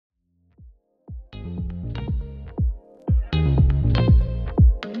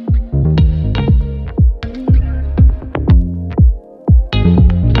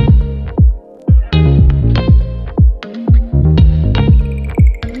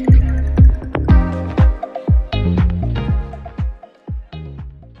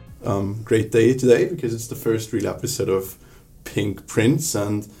great day today because it's the first real episode of Pink Prince,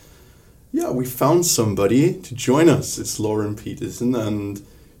 and yeah, we found somebody to join us. It's Lauren Peterson, and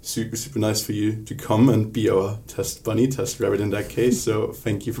super nice for you to come and be our test rabbit in that case. So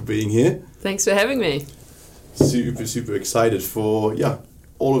thank you for being here. Thanks for having me. Super excited for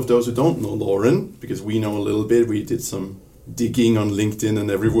all of those who don't know Lauren, because we know a little bit. We did some digging on LinkedIn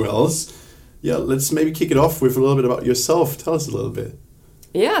and everywhere else. Yeah, let's maybe kick it off with a little bit about yourself. Tell us a little bit.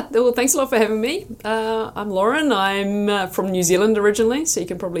 Yeah, well, thanks a lot for having me. I'm Lauren. I'm from New Zealand originally, so you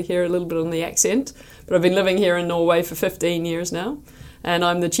can probably hear a little bit on the accent. But I've been living here in Norway for 15 years now. And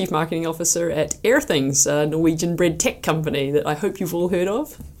I'm the Chief Marketing Officer at Airthings, a Norwegian-bred tech company that I hope you've all heard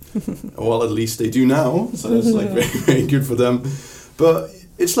of. Well, at least they do now, so that's very good for them. But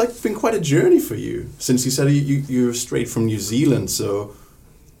it's been quite a journey for you, since you said you're straight from New Zealand, so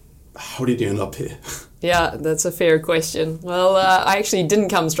how did you end up here? Yeah, that's a fair question. Well, I actually didn't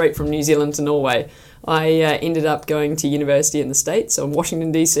come straight from New Zealand to Norway. I ended up going to university in the States, so in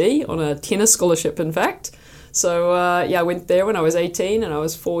Washington, D.C., on a tennis scholarship, in fact. So, I went there when I was 18, and I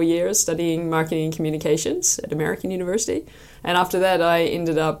was 4 years studying marketing and communications at American University. And after that, I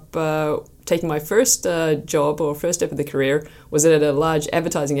ended up taking my first job, or first step of the career, was at a large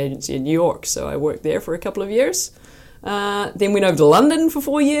advertising agency in New York. So I worked there for a couple of years. Then went over to London for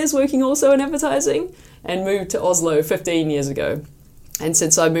 4 years, working also in advertising, and moved to Oslo 15 years ago. And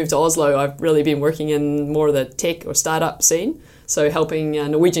since I moved to Oslo, I've really been working in more of the tech or startup scene, so helping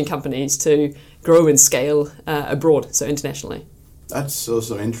Norwegian companies to grow and scale abroad, so internationally. That's so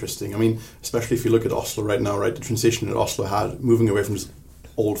interesting. I mean, especially if you look at Oslo right now, right? The transition that Oslo had, moving away from this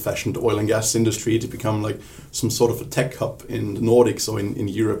old-fashioned oil and gas industry to become like some sort of a tech hub in the Nordics or in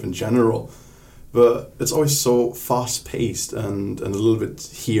Europe in general. But it's always so fast-paced and a little bit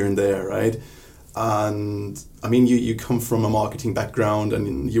here and there, right? And I mean, you come from a marketing background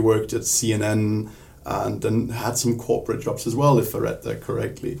and you worked at CNN and then had some corporate jobs as well, if I read that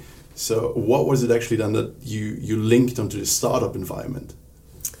correctly. So what was it actually then that you linked onto the startup environment?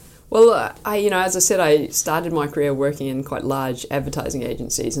 Well, as I said, I started my career working in quite large advertising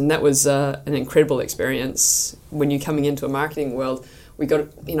agencies, and that was an incredible experience. When you're coming into a marketing world,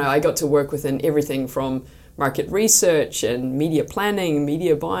 I got to work within everything from market research and media planning,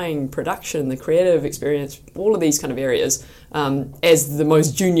 media buying, production, the creative experience, all of these kind of areas, as the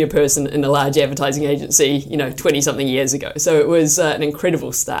most junior person in a large advertising agency, 20-something years ago. So it was an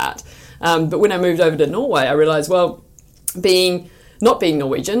incredible start. But when I moved over to Norway, I realized, well, not being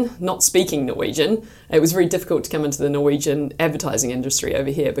Norwegian, not speaking Norwegian, it was very difficult to come into the Norwegian advertising industry over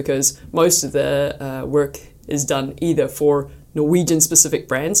here because most of the work is done either for Norwegian-specific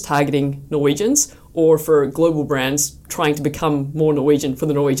brands targeting Norwegians or for global brands trying to become more Norwegian for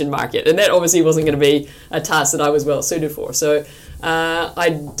the Norwegian market. And that obviously wasn't going to be a task that I was well suited for. So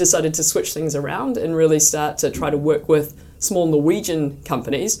I decided to switch things around and really start to try to work with small Norwegian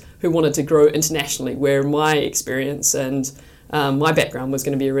companies who wanted to grow internationally, where my experience and my background was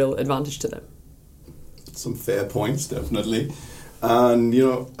going to be a real advantage to them. Some fair points, definitely. And,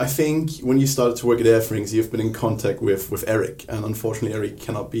 I think when you started to work at Airthings, you've been in contact with Eric. And unfortunately, Eric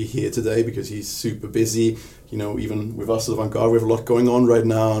cannot be here today because he's super busy. Even with us at Vanguard, we have a lot going on right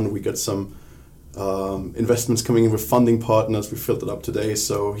now. And we got some investments coming in with funding partners. We filled it up today.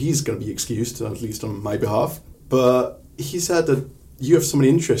 So he's going to be excused, at least on my behalf. But he said that you have so many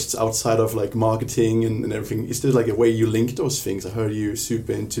interests outside of like marketing and everything. Is there like a way you link those things? I heard you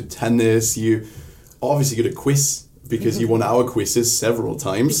super into tennis. You obviously got a quiz because you won our quizzes several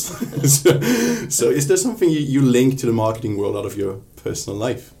times. so is there something you link to the marketing world out of your personal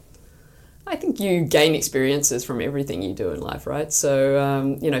life? I think you gain experiences from everything you do in life, right?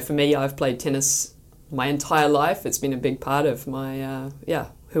 So, for me, I've played tennis my entire life. It's been a big part of my,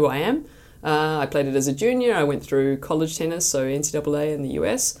 who I am. I played it as a junior. I went through college tennis, so NCAA in the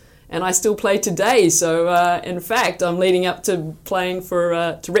US. And I still play today. So, in fact, I'm leading up to playing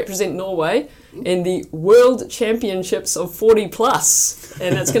to represent Norway in the World Championships of 40 plus.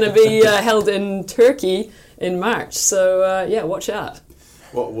 And it's going to be held in Turkey in March. So, watch out.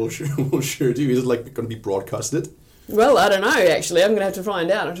 Well, we'll sure do. Is it going to be broadcasted? Well, I don't know, actually. I'm going to have to find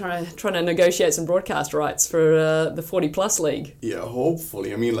out. I'm trying to negotiate some broadcast rights for the 40 plus league. Yeah,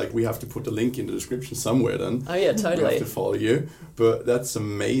 hopefully. I mean, we have to put the link in the description somewhere then. Oh, yeah, totally. We have to follow you. But that's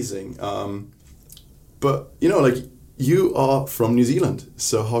amazing. But, you are from New Zealand.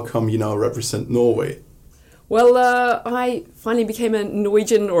 So how come you now represent Norway? Well, I finally became a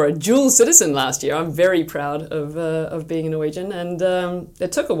Norwegian or a dual citizen last year. I'm very proud of being a Norwegian. And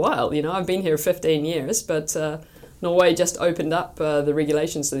it took a while. I've been here 15 years, but Norway just opened up the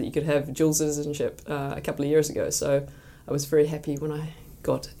regulations so that you could have dual citizenship a couple of years ago. So I was very happy when I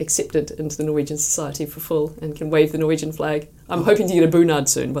got accepted into the Norwegian society for full and can wave the Norwegian flag. I'm hoping to get a bunad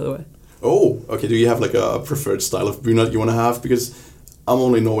soon, by the way. Oh, okay. Do you have like a preferred style of bunad you want to have? Because I'm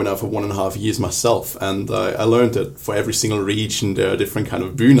only in Norway now for 1.5 years myself, and I learned that for every single region there are different kind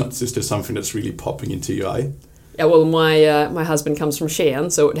of bunads. Is there something that's really popping into your eye? Yeah, well, my husband comes from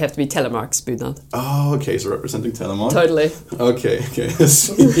Skien, so it would have to be Telemark's bunad. Oh, okay, so representing Telemark. Totally. Okay.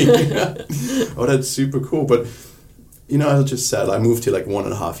 Oh, that's super cool. But, as I just said, I moved here like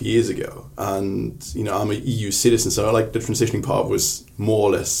 1.5 years ago, and, I'm a EU citizen, so the transitioning part was more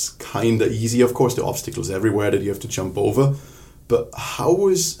or less kind of easy. Of course, there are obstacles everywhere that you have to jump over. But how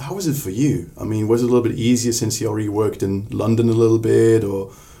was it for you? I mean, was it a little bit easier since you already worked in London a little bit,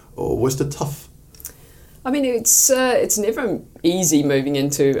 or was it tough? I mean, it's never easy moving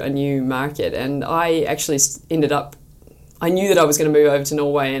into a new market, and I actually I knew that I was going to move over to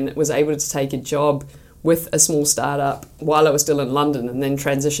Norway and was able to take a job with a small startup while I was still in London, and then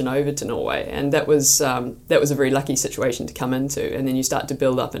transition over to Norway, and that was a very lucky situation to come into, and then you start to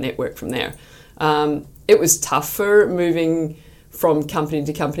build up a network from there. It was tougher moving from company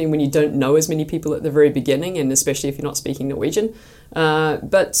to company when you don't know as many people at the very beginning, and especially if you're not speaking Norwegian.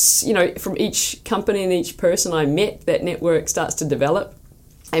 But from each company and each person I met, that network starts to develop,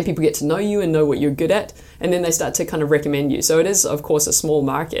 and people get to know you and know what you're good at, and then they start to kind of recommend you. So it is, of course, a small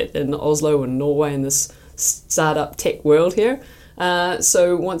market in Oslo and Norway in this startup tech world here.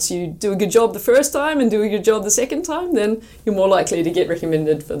 So once you do a good job the first time and do a good job the second time, then you're more likely to get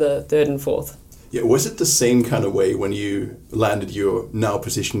recommended for the third and fourth. Yeah, was it the same kind of way when you landed your now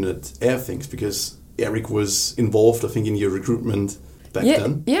position at Airthings? Because Eric was involved, I think, in your recruitment back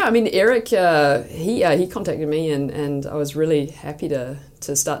then. Yeah, I mean, Eric, he contacted me, and I was really happy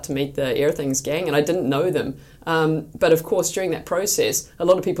to start to meet the Airthings gang, and I didn't know them. But of course, during that process, a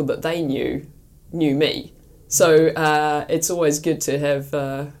lot of people that they knew me. So it's always good to have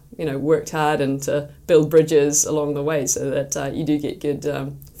worked hard and to build bridges along the way, so that you do get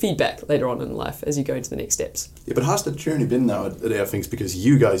good feedback later on in life as you go into the next steps. Yeah, but how's the journey been now at Airthings? Because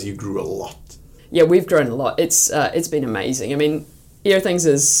you grew a lot. Yeah, we've grown a lot. It's been amazing. I mean, Airthings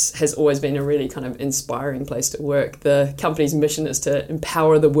has always been a really kind of inspiring place to work. The company's mission is to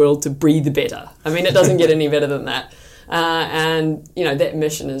empower the world to breathe better. I mean, it doesn't get any better than that. And that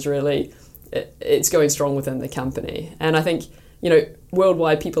mission is really, it's going strong within the company. And I think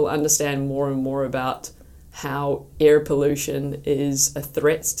worldwide people understand more and more about how air pollution is a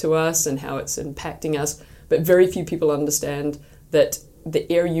threat to us and how it's impacting us, but very few people understand that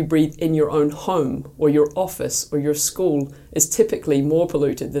the air you breathe in your own home or your office or your school is typically more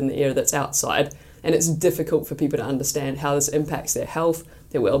polluted than the air that's outside, and it's difficult for people to understand how this impacts their health,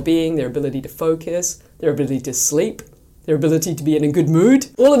 their well-being, their ability to focus, their ability to sleep, their ability to be in a good mood.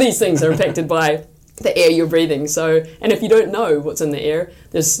 All of these things are impacted by the air you're breathing. So, and if you don't know what's in the air,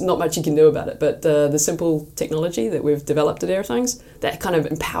 there's not much you can do about it. But the simple technology that we've developed at Airthings, that kind of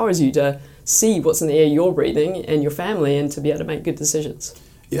empowers you to see what's in the air you're breathing and your family, and to be able to make good decisions.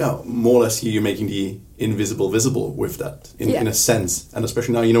 Yeah, more or less you're making the invisible visible with that, in a sense. And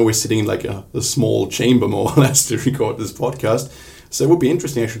especially now, we're sitting in like a small chamber, more or less, to record this podcast. So it would be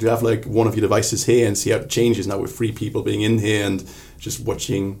interesting actually to have like one of your devices here and see how it changes now with 3 people being in here and just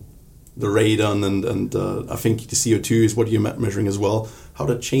watching the radon and I think the CO2 is what you're measuring as well, how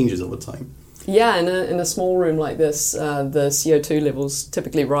that changes over time. Yeah, in a small room like this, the CO2 levels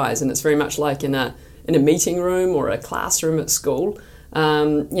typically rise, and it's very much like in a meeting room or a classroom at school.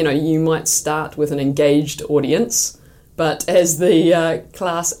 You might start with an engaged audience, but as the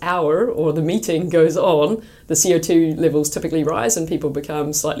class hour or the meeting goes on, the CO2 levels typically rise and people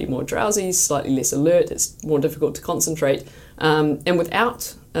become slightly more drowsy, slightly less alert, it's more difficult to concentrate. And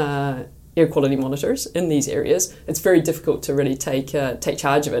without air quality monitors in these areas, it's very difficult to really take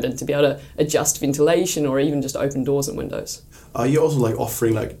charge of it and to be able to adjust ventilation or even just open doors and windows. Are you also like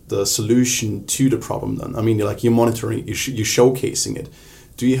offering like the solution to the problem then? I mean, you're monitoring, you're showcasing it.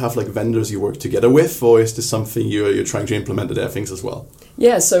 Do you have like vendors you work together with, or is this something you're trying to implement at Airthings as well?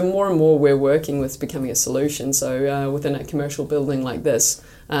 Yeah, so more and more we're working with becoming a solution. So within a commercial building like this,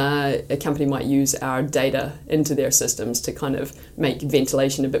 a company might use our data into their systems to kind of make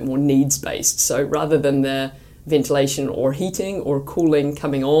ventilation a bit more needs-based. So rather than the ventilation or heating or cooling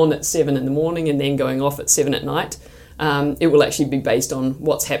coming on at 7 in the morning and then going off at 7 at night, it will actually be based on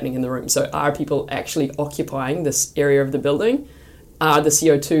what's happening in the room. So are people actually occupying this area of the building? Are the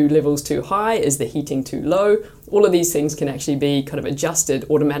CO2 levels too high? Is the heating too low? All of these things can actually be kind of adjusted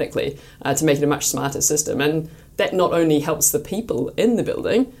automatically to make it a much smarter system. And that not only helps the people in the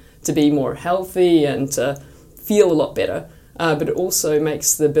building to be more healthy and to feel a lot better, but it also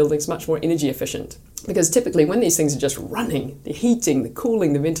makes the buildings much more energy efficient. Because typically when these things are just running, the heating, the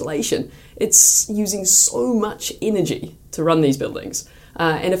cooling, the ventilation, it's using so much energy to run these buildings.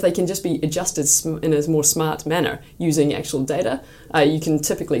 And if they can just be adjusted in a more smart manner using actual data, you can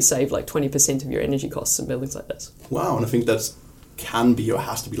typically save like 20% of your energy costs in buildings like this. Wow, and I think that's can be or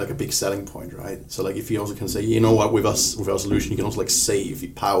has to be like a big selling point, right? So like if you also can say, you know what, with our solution, you can also like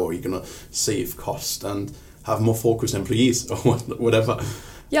save power, you can save cost and have more focused employees or whatever.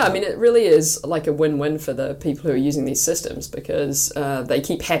 Yeah, I mean, it really is like a win-win for the people who are using these systems because they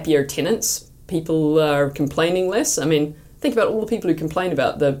keep happier tenants. People are complaining less. I mean, think about all the people who complain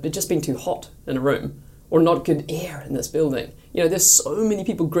about it just being too hot in a room or not good air in this building. You know, there's so many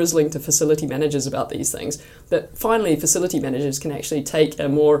people grizzling to facility managers about these things that finally facility managers can actually take a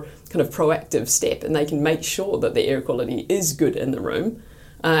more kind of proactive step and they can make sure that the air quality is good in the room.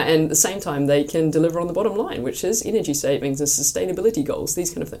 And at the same time, they can deliver on the bottom line, which is energy savings and sustainability goals,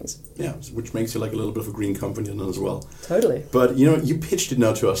 these kind of things. Yeah, which makes you like a little bit of a green company as well. Totally. But, you know, you pitched it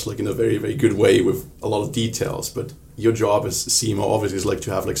now to us like in a very, very good way with a lot of details. But your job as CMO obviously is like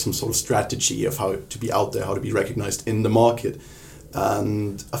to have like some sort of strategy of how to be out there, how to be recognized in the market.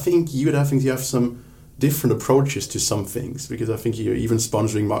 And I think you at Airthings, you have some different approaches to some things because I think you're even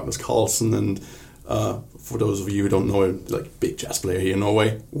sponsoring Magnus Carlsen and for those of you who don't know, like big jazz player here in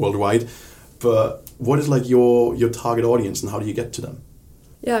Norway, worldwide. But what is like your target audience and how do you get to them?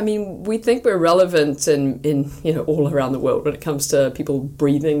 Yeah, I mean, we think we're relevant in all around the world when it comes to people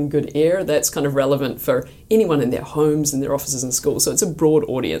breathing good air. That's kind of relevant for anyone in their homes, in their offices and schools. So it's a broad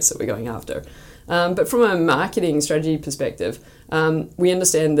audience that we're going after. But from a marketing strategy perspective, we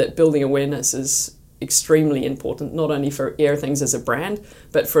understand that building awareness is extremely important, not only for Airthings as a brand,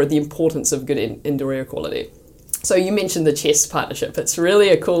 but for the importance of good indoor air quality. So you mentioned the chess partnership. It's really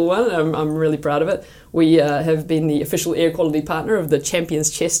a cool one. I'm really proud of it. We have been the official air quality partner of the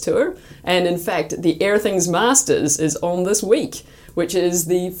Champions Chess Tour. And in fact, the Airthings Masters is on this week, which is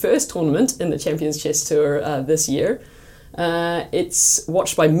the first tournament in the Champions Chess Tour this year. It's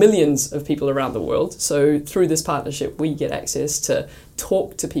watched by millions of people around the world. So through this partnership, we get access to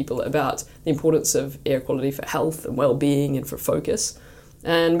talk to people about the importance of air quality for health and well-being and for focus.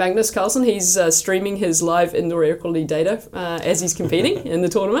 And Magnus Carlsen, he's streaming his live indoor air quality data as he's competing in the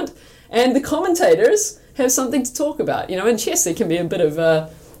tournament. And the commentators have something to talk about. You know, in chess, there can be a bit of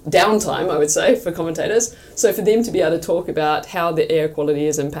downtime, I would say, for commentators. So for them to be able to talk about how the air quality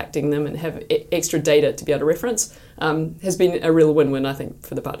is impacting them and have extra data to be able to reference has been a real win-win, I think,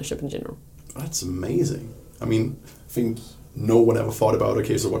 for the partnership in general. That's amazing. I mean, I think no one ever thought about,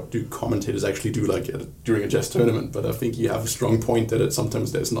 okay, so what do commentators actually do like during a chess tournament? But I think you have a strong point that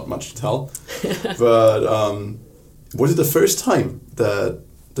sometimes there's not much to tell. But was it the first time that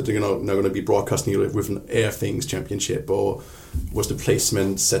they're not going to be broadcasting with an Airthings championship, or was the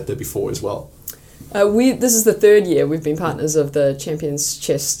placement set there before as well? This is the third year we've been partners of the Champions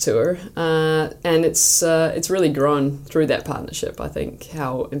Chess Tour, and it's really grown through that partnership. I think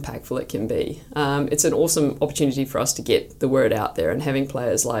how impactful it can be. It's an awesome opportunity for us to get the word out there, and having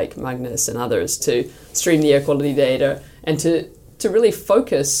players like Magnus and others to stream the air quality data and to really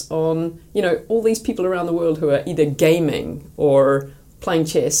focus on all these people around the world who are either gaming or playing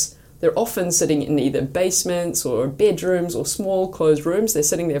chess. They're often sitting in either basements or bedrooms or small closed rooms. They're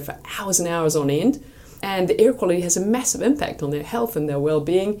sitting there for hours and hours on end. And the air quality has a massive impact on their health and their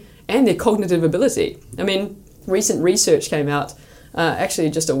well-being and their cognitive ability. I mean, recent research came out actually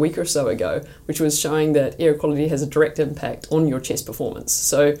just a week or so ago, which was showing that air quality has a direct impact on your chess performance.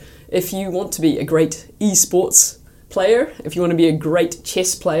 So if you want to be a great esports player, if you want to be a great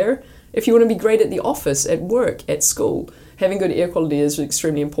chess player, if you want to be great at the office, at work, at school, having good air quality is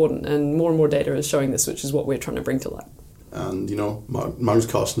extremely important, and more data is showing this, which is what we're trying to bring to light. And, Magnus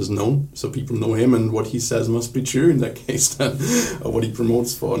Carlsen is known, so people know him, and what he says must be true in that case, then, or what he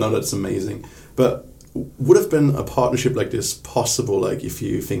promotes for. Now that's amazing. But would have been a partnership like this possible, like if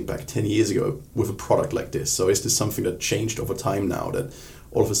you think back 10 years ago, with a product like this? So is this something that changed over time now, that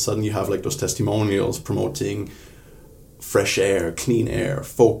all of a sudden you have like those testimonials promoting fresh air, clean air,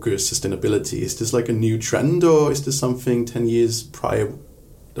 focus, sustainability? Is this like a new trend, or is this something 10 years prior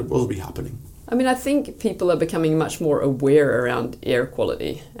that will be happening? I mean, I think people are becoming much more aware around air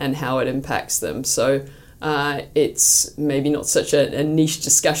quality and how it impacts them. So it's maybe not such a niche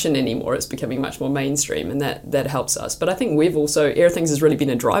discussion anymore. It's becoming much more mainstream, and that helps us. But I think Airthings has really been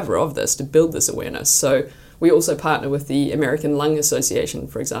a driver of this to build this awareness. So we also partner with the American Lung Association,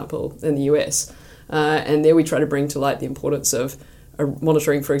 for example, in the US. And there we try to bring to light the importance of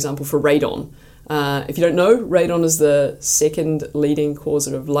monitoring, for example, for radon. If you don't know, radon is the second leading cause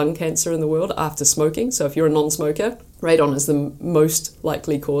of lung cancer in the world after smoking. So if you're a non-smoker, radon is the most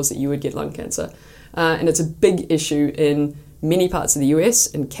likely cause that you would get lung cancer. And it's a big issue in many parts of the US,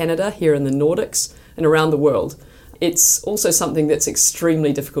 in Canada, here in the Nordics, and around the world. It's also something that's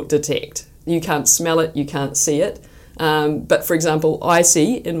extremely difficult to detect. You can't smell it, you can't see it. But for example, I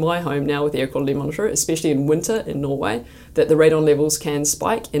see in my home now with the air quality monitor, especially in winter in Norway, that the radon levels can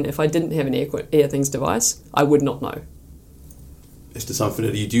spike, and if I didn't have an Airthings device, I would not know. Is there something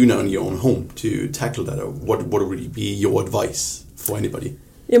that you do now in your own home to tackle that, or what would really be your advice for anybody?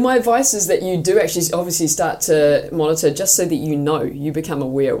 Yeah, my advice is that you do actually obviously start to monitor just so that you become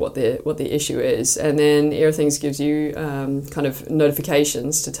aware what the issue is, and then Airthings gives you kind of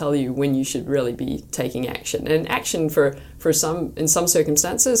notifications to tell you when you should really be taking action. And action for some in some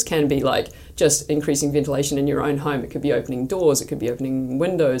circumstances can be like just increasing ventilation in your own home. It could be opening doors, it could be opening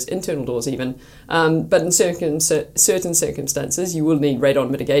windows, internal doors even. But in certain circumstances, you will need radon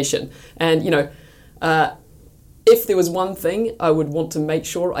mitigation. And if there was one thing I would want to make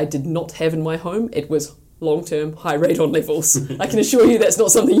sure I did not have in my home, it was long-term high radon levels. I can assure you that's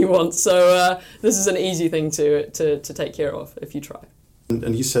not something you want. So this is an easy thing to take care of if you try.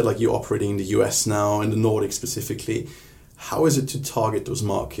 And you said like you're operating in the US now, in the Nordics specifically. How is it to target those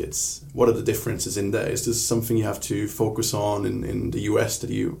markets? What are the differences in there? Is this something you have to focus on in the US that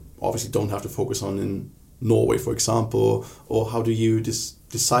you obviously don't have to focus on in Norway, for example? Or how do you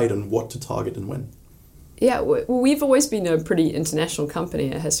decide on what to target and when? Yeah, well, we've always been a pretty international company,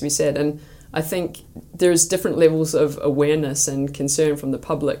 it has to be said, and I think there's different levels of awareness and concern from the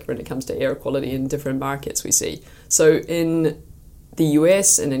public when it comes to air quality in different markets we see. So in the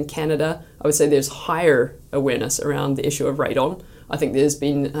US and in Canada, I would say there's higher awareness around the issue of radon. I think there's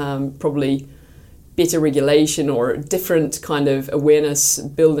been probably better regulation or different kind of awareness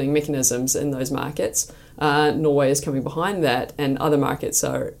building mechanisms in those markets. Norway is coming behind that, and other markets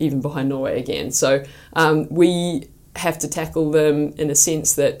are even behind Norway again. So we have to tackle them in a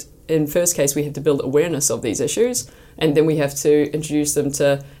sense that in first case we have to build awareness of these issues, and then we have to introduce them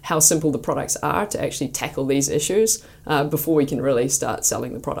to how simple the products are to actually tackle these issues before we can really start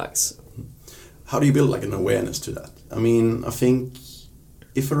selling the products. How do you build like an awareness to that? I mean, I think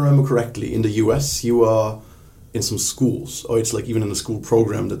if I remember correctly, in the US you are in some schools, or it's like even in a school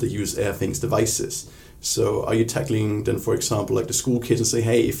program that they use Airthings devices. So are you tackling then, for example, like the school kids and say,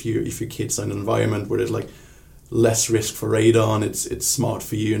 hey, if your kids are in an environment where there's like less risk for radon, it's smart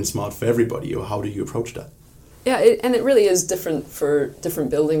for you and smart for everybody, or how do you approach that? Yeah, and it really is different for different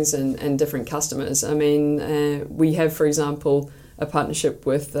buildings and different customers. I mean, we have, for example, a partnership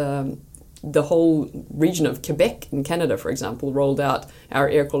with the whole region of Quebec in Canada, for example, rolled out our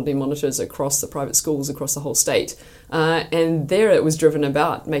air quality monitors across the private schools across the whole state. And there it was driven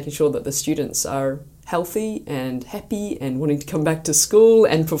about making sure that the students are healthy and happy and wanting to come back to school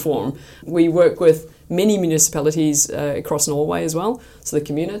and perform. We work with many municipalities across Norway as well, so the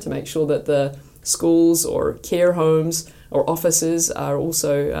communer, to make sure that the schools or care homes or offices are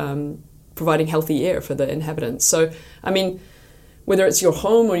also providing healthy air for the inhabitants. So, I mean, whether it's your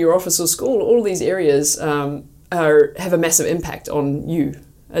home or your office or school, all these areas have a massive impact on you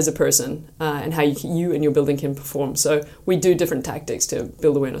as a person and how you and your building can perform. So we do different tactics to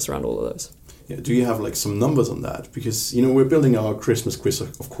build awareness around all of those. Yeah, do you have like some numbers on that? Because, we're building our Christmas quiz,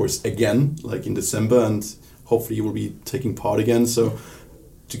 of course, again, like in December, and hopefully you will be taking part again. So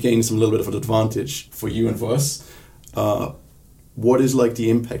to gain some little bit of an advantage for you and for us, what is like the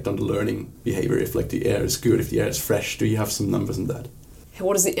impact on the learning behavior if like the air is good, if the air is fresh? Do you have some numbers on that?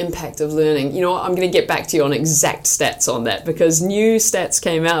 What is the impact of learning? I'm going to get back to you on exact stats on that, because new stats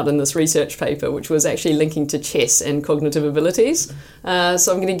came out in this research paper, which was actually linking to chess and cognitive abilities.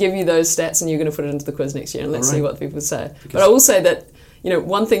 So I'm going to give you those stats and you're going to put it into the quiz next year, and let's see what people say. But I will say that,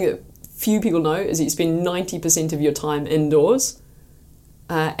 one thing that few people know is that you spend 90% of your time indoors,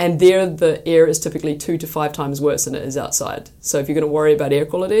 and there the air is typically 2 to 5 times worse than it is outside. So if you're going to worry about air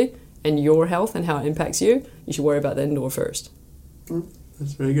quality and your health and how it impacts you, you should worry about the indoor first.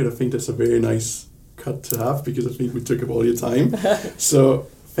 That's very good. I think that's a very nice cut to have, because I think we took up all your time. So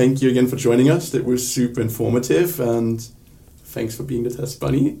thank you again for joining us. That was super informative, and thanks for being the test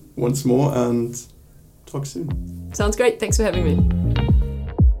bunny once more, and talk soon. Sounds great. Thanks for having me.